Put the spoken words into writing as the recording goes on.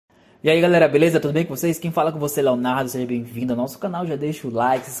E aí galera, beleza? Tudo bem com vocês? Quem fala com você é Leonardo, seja bem-vindo ao nosso canal, já deixa o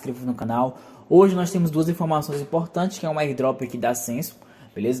like, se inscreva no canal. Hoje nós temos duas informações importantes, que é um airdrop aqui da SENSO,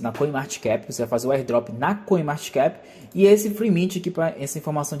 beleza? Na CoinMarketCap, você vai fazer o airdrop na CoinMarketCap e esse free mint aqui, essa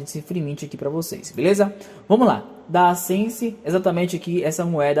informação desse free mint aqui para vocês, beleza? Vamos lá, da SENSO, exatamente aqui, essa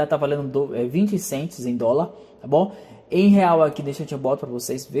moeda tá valendo 20 cents em dólar, tá bom? Em real aqui, deixa eu botar para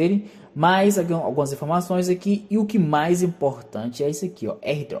vocês verem, mais algumas informações aqui e o que mais importante é isso aqui, ó,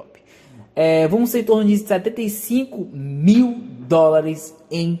 airdrop. Vamos ser em torno de 75 mil dólares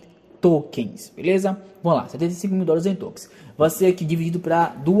em tokens, beleza? Vamos lá, 75 mil dólares em tokens. Vai ser aqui dividido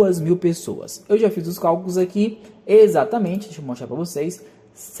para 2.000 pessoas. Eu já fiz os cálculos aqui, exatamente, deixa eu mostrar para vocês.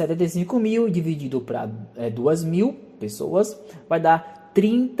 75 mil dividido para 2.000 pessoas vai dar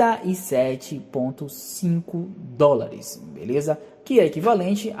 37,5 dólares, beleza? Que é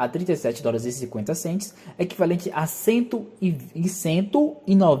equivalente a 37 dólares e 50 cents, equivalente a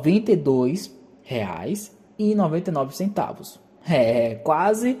 192 reais e 99 centavos.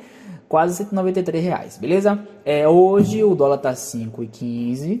 Quase 193 reais, beleza? Hoje o dólar tá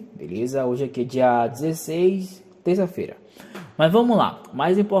 5,15, beleza? Hoje aqui é dia 16, terça-feira. Mas vamos lá, o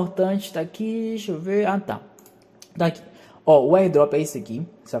mais importante tá aqui, deixa eu ver, tá aqui. Ó, o airdrop é esse aqui,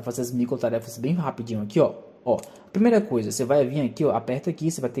 você vai fazer as microtarefas bem rapidinho aqui, ó. Primeira coisa, você vai vir aqui, ó, aperta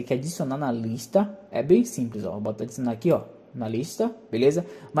aqui, você vai ter que adicionar na lista. É bem simples, ó, bota adicionar aqui, ó, na lista, beleza?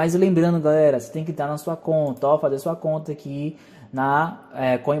 Mas lembrando, galera, você tem que estar na sua conta, ó, fazer sua conta aqui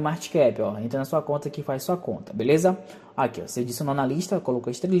na CoinMarketCap, ó. Entra na sua conta aqui, faz sua conta, beleza? Aqui, ó, você adicionou na lista, colocou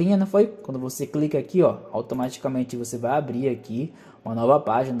a estrelinha, não foi? Quando você clica aqui, ó, automaticamente você vai abrir aqui uma nova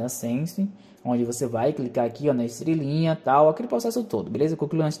página da SENSO, onde você vai clicar aqui, ó, na estrelinha, tal, aquele processo todo, beleza?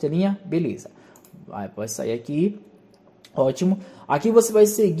 Concluiu na estrelinha, beleza. Pode sair aqui, ótimo. Aqui você vai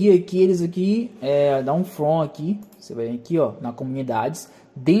seguir aqui eles aqui, dar um from aqui, você vai aqui, ó, na comunidades,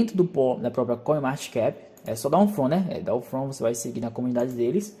 dentro da própria CoinMarketCap, é só dar um from, né? Dar o from, você vai seguir na comunidade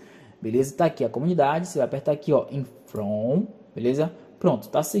deles, beleza? Tá aqui a comunidade, você vai apertar aqui, ó, em from, beleza? Pronto,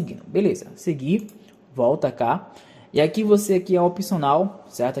 tá seguindo, beleza? Seguir, volta cá. E aqui você aqui é opcional,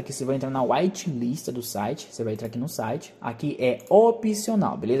 certo? Aqui você vai entrar na whitelist do site, você vai entrar aqui no site. Aqui é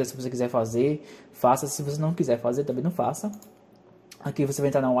opcional, beleza? Se você quiser fazer, faça. Se você não quiser fazer, também não faça. Aqui você vai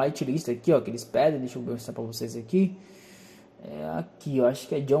entrar na whitelist aqui, ó, que eles pedem. Deixa eu mostrar para vocês aqui. Aqui, eu acho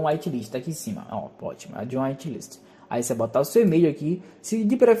que é John Whitelist, tá aqui em cima. Ó, ótimo, é John Whitelist. Aí você botar o seu e-mail aqui. Se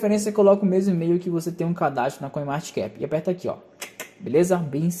de preferência, coloca o mesmo e-mail que você tem um cadastro na CoinMarketCap. E aperta aqui, ó. Beleza?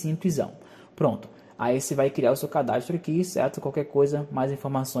 Bem simplesão. Pronto. Aí você vai criar o seu cadastro aqui, certo? Qualquer coisa, mais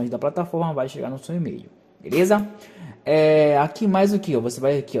informações da plataforma vai chegar no seu e-mail, beleza? Aqui mais o que? Você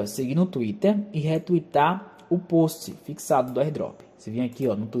vai aqui, ó, seguir no Twitter e retweetar o post fixado do airdrop. Você vem aqui,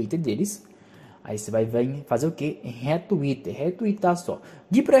 ó, no Twitter deles. Aí você vai fazer o que? Retweetar só.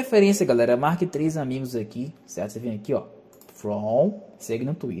 De preferência, galera, marque 3 amigos aqui, certo? Você vem aqui, ó, segue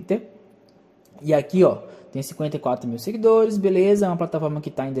no Twitter. E aqui, ó, tem 54 mil seguidores, beleza? É uma plataforma que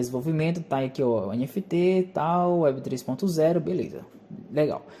está em desenvolvimento, tá aqui, ó, NFT, tal, Web 3.0, beleza,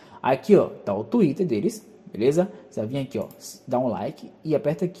 legal. Aqui, ó, tá o Twitter deles, beleza? Você vai vir aqui, ó, dá um like e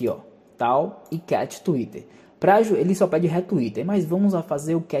aperta aqui, ó, tal e catch Twitter. Ele só pede retweet, mas vamos a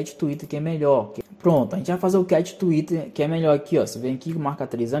fazer o catch Twitter que é melhor. Pronto, a gente vai fazer o catch Twitter que é melhor aqui, ó. Você vem aqui, marca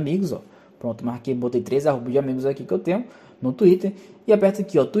 3 amigos, ó. Pronto, marquei, botei 3 arrobas de amigos aqui que eu tenho no Twitter e aperta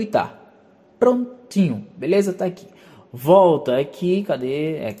aqui, ó, twittar. Prontinho, beleza? Tá aqui. Volta aqui,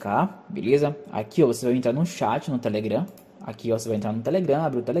 cadê? Cá, beleza? Aqui, ó, você vai entrar no chat, no Telegram. Aqui, ó, você vai entrar no Telegram,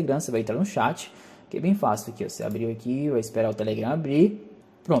 abre o Telegram, você vai entrar no chat, que é bem fácil aqui, ó. Você abriu aqui, vai esperar o Telegram abrir.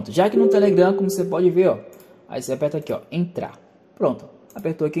 Pronto, já que no Telegram, como você pode ver, ó, aí você aperta aqui, ó, entrar. Pronto,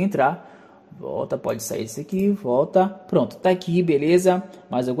 apertou aqui entrar, volta, pode sair desse aqui, volta. Pronto, tá aqui, beleza?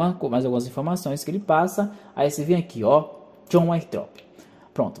 Mais algumas informações que ele passa. Aí você vem aqui, ó, John Airdrop.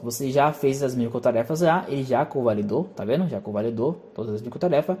 Pronto, você já fez as microtarefas ele já convalidou, tá vendo? Já convalidou todas as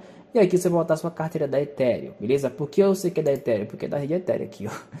microtarefas. E aqui você vai botar a sua carteira da Ethereum, beleza? Por que eu sei que é da Ethereum? Porque é da rede Ethereum aqui,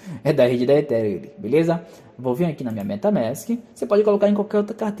 ó. É da rede da Ethereum, beleza? Vou vir aqui na minha Matc. Você pode colocar em qualquer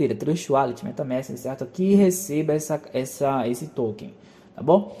outra carteira, Trust Wallet, Metamask, certo? Que receba esse token, tá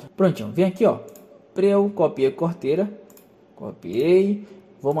bom? Prontinho, vem aqui, ó. Eu copiei a carteira, copiei,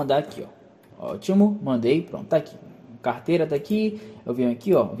 vou mandar aqui, ó. Ótimo, mandei, pronto, tá aqui. Carteira tá aqui, eu venho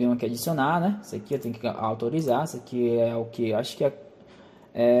aqui, ó, venho aqui adicionar, né? Isso aqui eu tenho que autorizar, isso aqui é o que acho que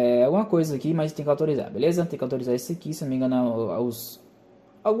é alguma coisa aqui, mas tem que autorizar, beleza? Tem que autorizar isso aqui, se não me engano,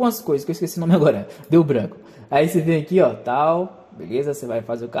 algumas coisas que eu esqueci o nome agora, deu branco. Aí você vem aqui, ó, tal, beleza? Você vai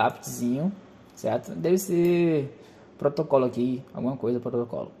fazer o captzinho, certo? Deve ser protocolo aqui, alguma coisa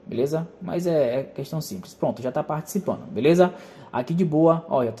protocolo, beleza? Mas é questão simples. Pronto, já tá participando, beleza? Aqui de boa,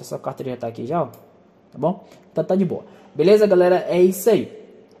 ó, já tá, sua carteira já tá aqui já, ó, tá bom? Então tá de boa, beleza, galera? É isso aí.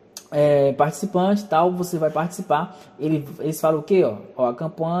 Participante tal, você vai participar. Eles falam o que, ó, a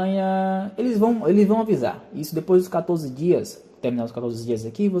campanha, eles vão avisar isso depois dos 14 dias. Terminar os 14 dias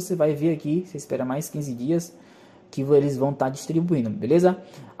aqui, você vai ver aqui, você espera mais 15 dias que eles vão estar distribuindo, beleza?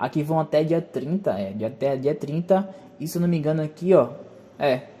 Aqui vão até dia 30, até dia 30, e se eu não me engano aqui, ó,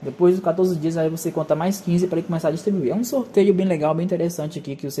 depois dos 14 dias aí você conta mais 15 para ele começar a distribuir. É um sorteio bem legal, bem interessante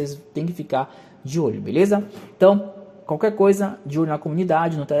aqui, que vocês têm que ficar de olho, beleza? Então, qualquer coisa, de olho na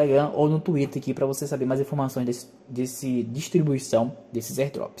comunidade, no Telegram ou no Twitter aqui, para você saber mais informações desse distribuição desses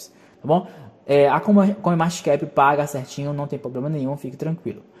airdrops, tá bom? A CoinMarketCap paga certinho, não tem problema nenhum, fique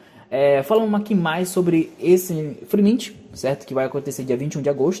tranquilo. Falando aqui mais sobre esse free mint, certo? Que vai acontecer dia 21 de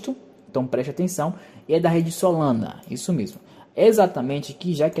agosto, então preste atenção. E é da rede Solana, isso mesmo. Exatamente,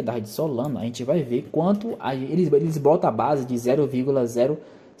 que já que é da rede Solana, a gente vai ver quanto eles botam a base de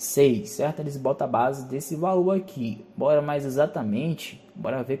 0,06, certo? Eles botam a base desse valor aqui. Bora mais exatamente,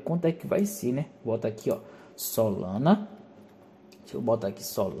 bora ver quanto é que vai ser, né? Bota aqui, ó, Solana. Deixa eu botar aqui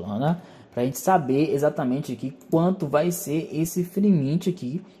Solana, para a gente saber exatamente aqui quanto vai ser esse free mint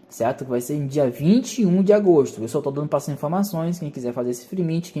aqui, certo? Que vai ser em dia 21 de agosto. Eu só estou dando para as informações, quem quiser fazer esse free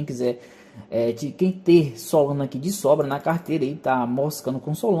mint, quem quiser, quem ter Solana aqui de sobra na carteira e tá moscando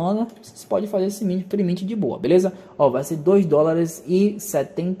com Solana, vocês podem fazer esse free mint de boa, beleza? Ó, vai ser 2 dólares e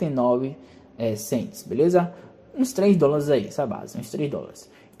 79 cents, beleza? Uns 3 dólares aí, essa base, uns 3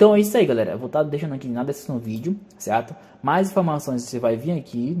 dólares. Então é isso aí, galera. Eu vou estar deixando aqui na descrição do vídeo, certo? Mais informações você vai vir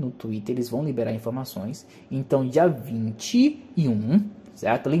aqui no Twitter, eles vão liberar informações. Então dia 21,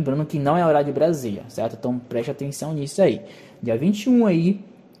 certo? Lembrando que não é horário de Brasília, certo? Então preste atenção nisso aí. Dia 21 aí,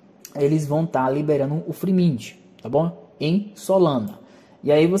 eles vão estar liberando o free mint, tá bom? Em Solana.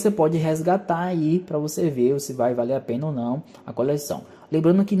 E aí você pode resgatar aí para você ver se vai valer a pena ou não a coleção.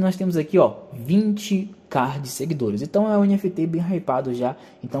 Lembrando que nós temos aqui, ó, 20k de seguidores. Então é um NFT bem hypado já.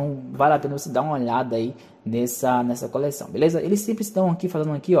 Então vale a pena você dar uma olhada aí nessa coleção, beleza? Eles sempre estão aqui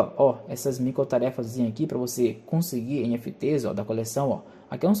fazendo aqui, ó essas micro tarefas aqui para você conseguir NFTs, ó, da coleção, ó.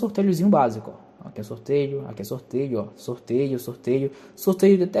 Aqui é um sorteiozinho básico, ó. Aqui é sorteio, ó,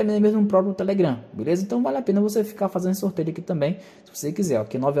 sorteio até mesmo no próprio Telegram, beleza? Então vale a pena você ficar fazendo sorteio aqui também, se você quiser, ó.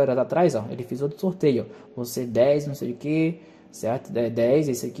 Aqui 9 horas atrás, ó, ele fez outro sorteio, ó. Você 10, não sei o que, certo? 10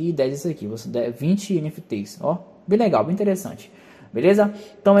 esse aqui, 10 esse aqui, você 20 NFTs, ó, bem legal, bem interessante, beleza?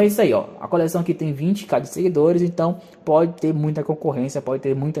 Então é isso aí, ó, a coleção aqui tem 20k de seguidores, então pode ter muita concorrência, pode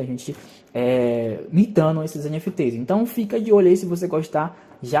ter muita gente mitando esses NFTs, então fica de olho aí. Se você gostar,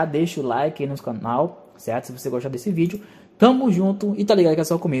 já deixa o like aí no canal, certo? Se você gostar desse vídeo, tamo junto e tá ligado que é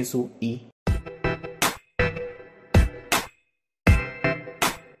só o começo e